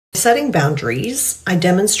setting boundaries, I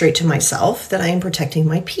demonstrate to myself that I am protecting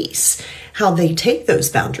my peace. How they take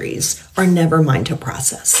those boundaries are never mine to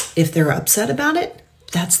process. If they're upset about it,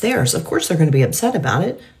 that's theirs. Of course, they're going to be upset about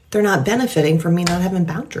it. They're not benefiting from me not having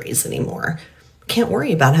boundaries anymore. Can't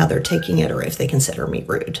worry about how they're taking it or if they consider me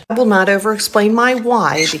rude. I will not over-explain my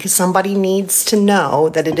why because somebody needs to know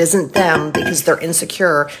that it isn't them because they're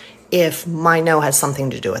insecure if my no has something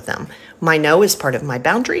to do with them. My no is part of my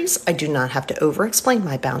boundaries. I do not have to over-explain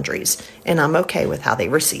my boundaries, and I'm okay with how they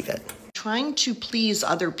receive it. Trying to please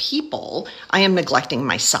other people, I am neglecting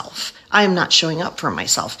myself. I am not showing up for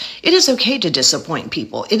myself. It is okay to disappoint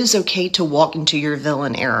people. It is okay to walk into your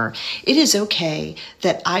villain error. It is okay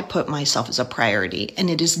that I put myself as a priority, and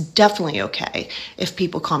it is definitely okay if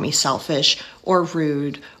people call me selfish or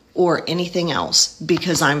rude or anything else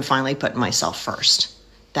because I'm finally putting myself first.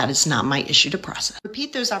 That is not my issue to process.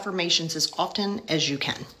 Repeat those affirmations as often as you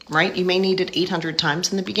can, right? You may need it 800 times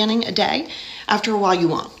in the beginning, a day. After a while, you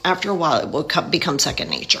won't. After a while, it will become second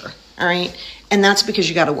nature, all right? And that's because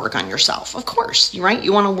you got to work on yourself, of course, right?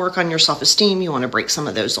 You want to work on your self-esteem. You want to break some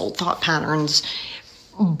of those old thought patterns.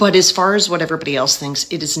 But as far as what everybody else thinks,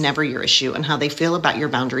 it is never your issue. And how they feel about your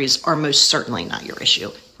boundaries are most certainly not your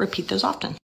issue. Repeat those often.